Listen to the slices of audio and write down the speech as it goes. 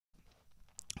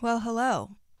Well,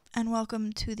 hello, and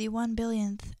welcome to the 1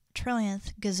 billionth,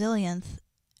 trillionth, gazillionth,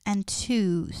 and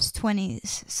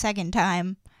 2/22nd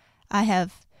time I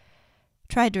have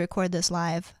tried to record this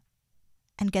live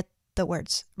and get the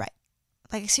words right.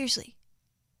 Like, seriously.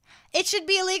 It should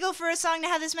be illegal for a song to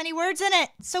have this many words in it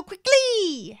so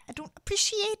quickly. I don't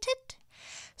appreciate it.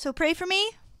 So pray for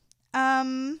me.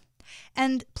 And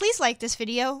please like this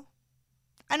video.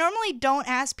 I normally don't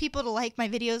ask people to like my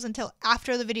videos until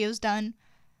after the video's done.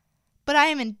 But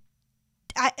I've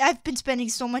been spending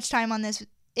so much time on this.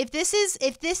 If this is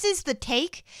the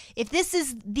take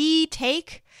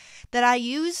that I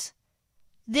use,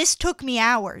 this took me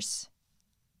hours.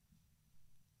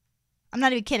 I'm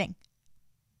not even kidding.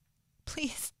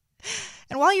 Please.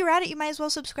 And while you're at it, you might as well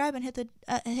subscribe and hit the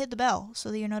bell so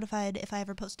that you're notified if I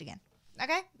ever post again.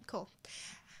 Okay? Cool.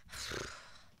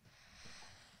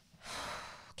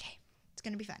 Okay. It's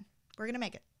going to be fun. We're going to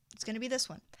make it. It's going to be this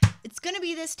one. It's going to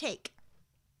be this take.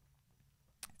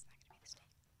 It's not going to be this take.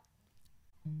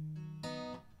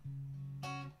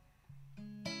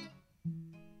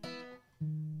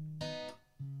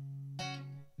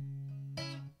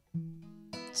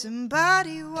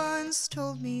 Somebody once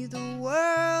told me the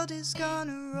world is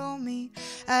gonna roll me.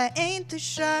 I ain't the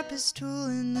sharpest tool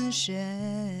in the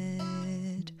shed.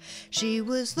 She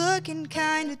was looking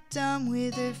kinda dumb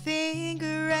with her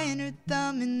finger and her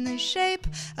thumb in the shape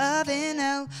of an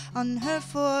L on her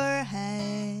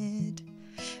forehead.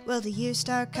 Well, the years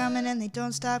start coming and they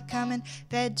don't stop coming.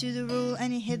 Fed to the rule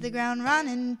and you hit the ground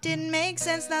running. Didn't make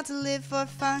sense not to live for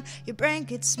fun. Your brain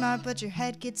gets smart but your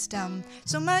head gets dumb.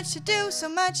 So much to do, so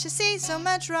much to see, so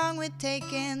much wrong with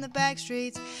taking the back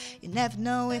streets. You never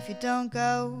know if you don't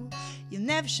go. You'll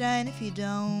never shine if you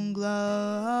don't glow.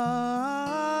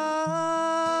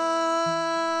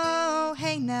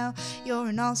 Hey now, you're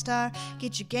an all-star,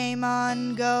 get your game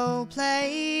on, go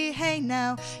play. Hey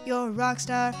now, you're a rock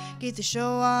star, get the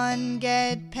show on,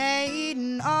 get paid.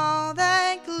 And all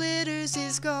that glitters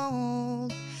is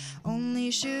gold.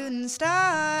 Only shooting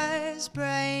stars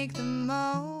break the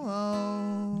mold.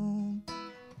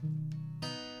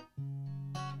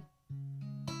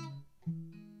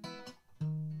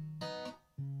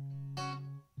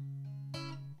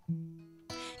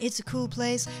 It's a cool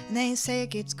place, and they say it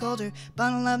gets colder.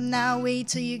 Bundle up now, wait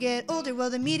till you get older.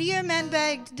 Well, the meteor men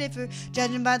beg to differ,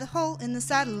 judging by the hole in the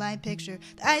satellite picture.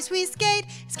 The ice we skate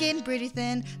is getting pretty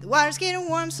thin. The water's getting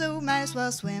warm, so might as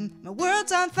well swim. My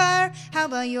world's on fire, how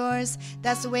about yours?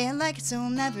 That's the way I like it, so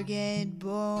I'll never get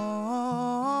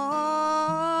bored.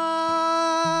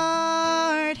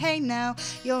 Hey now,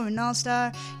 you're an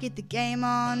all-star, get the game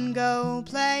on, go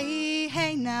play.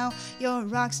 Hey now, you're a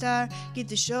rock star, get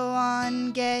the show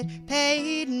on, get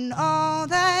paid. And all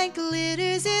that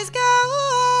glitters is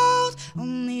gold.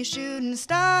 Only shooting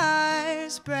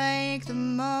stars break the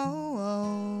mold.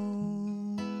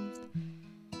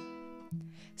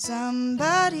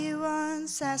 Somebody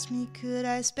once asked me, could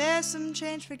I spare some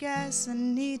change for gas? I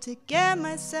need to get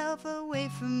myself away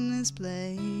from this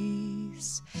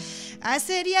place. I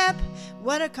said, yep,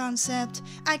 what a concept.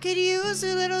 I could use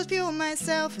a little fuel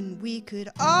myself, and we could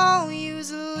all use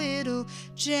a little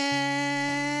change.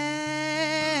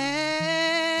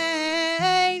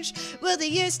 Well, the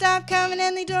years stop coming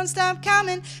and they don't stop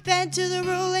coming. Fed to the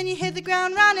rule and you hit the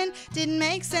ground running. Didn't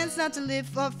make sense not to live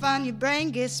for fun. Your brain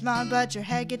gets smart but your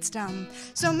head gets dumb.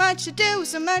 So much to do,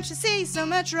 so much to see, so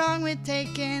much wrong with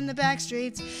taking the back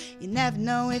streets. You never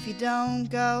know if you don't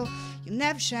go. You'll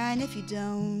never shine if you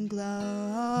don't glow.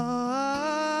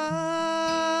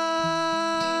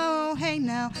 Hey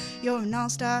now, you're an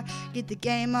all-star, get the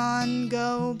game on,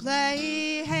 go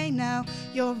play. Hey now,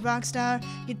 you're a rock star,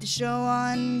 get the show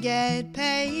on, get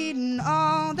paid. And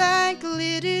all that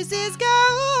glitters is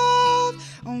gold.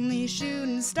 Only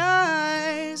shooting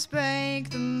stars break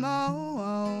the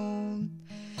mold.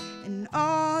 And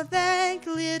all that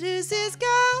glitters is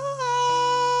gold.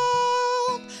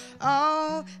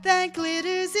 All that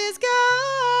glitters is gold.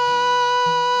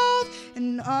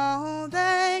 And all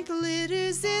that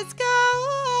glitters is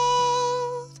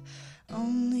gold.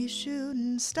 Only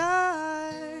shooting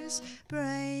stars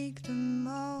break the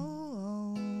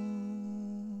mold.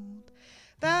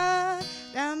 Ba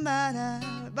dum ba da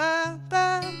ba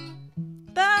ba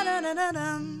ba da da da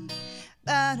dum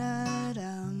ba da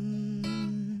dum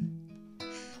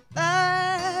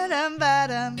ba dum ba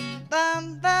dum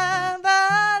bum ba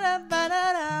ba da ba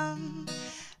da dum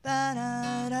ba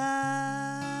da da.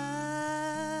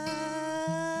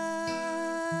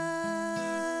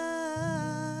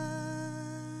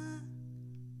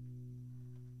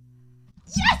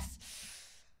 Yes!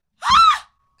 Ah!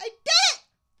 I did it!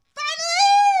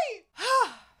 Finally!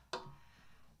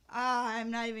 I'm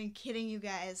not even kidding you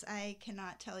guys. I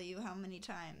cannot tell you how many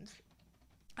times.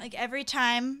 Like, every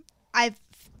time I've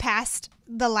passed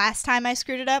the last time I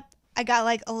screwed it up, I got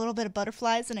like a little bit of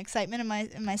butterflies and excitement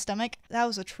in my stomach. That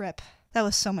was a trip. That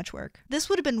was so much work. This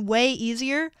would have been way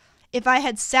easier if I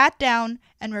had sat down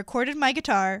and recorded my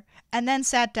guitar, and then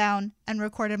sat down and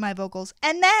recorded my vocals,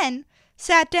 and then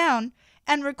sat down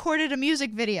and recorded a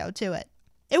music video to it.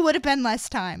 It would have been less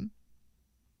time.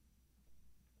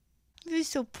 I'm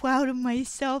so proud of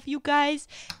myself, you guys.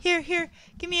 Here,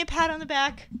 give me a pat on the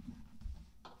back.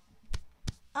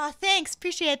 Aw, thanks.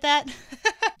 Appreciate that.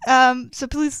 So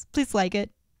please like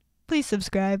it. Please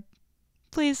subscribe.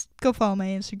 Please go follow my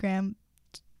Instagram.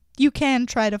 You can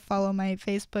try to follow my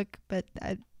Facebook, but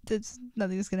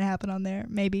nothing's going to happen on there.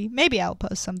 Maybe I'll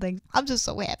post something. I'm just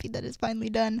so happy that it's finally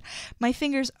done. My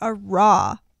fingers are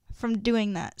raw from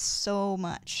doing that so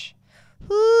much.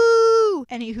 Woo!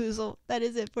 Any hoozle, that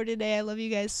is it for today. I love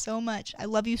you guys so much. I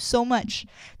love you so much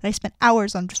that I spent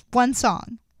hours on just one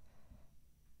song.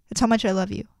 That's how much I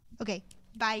love you. Okay,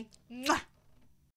 bye. Mwah!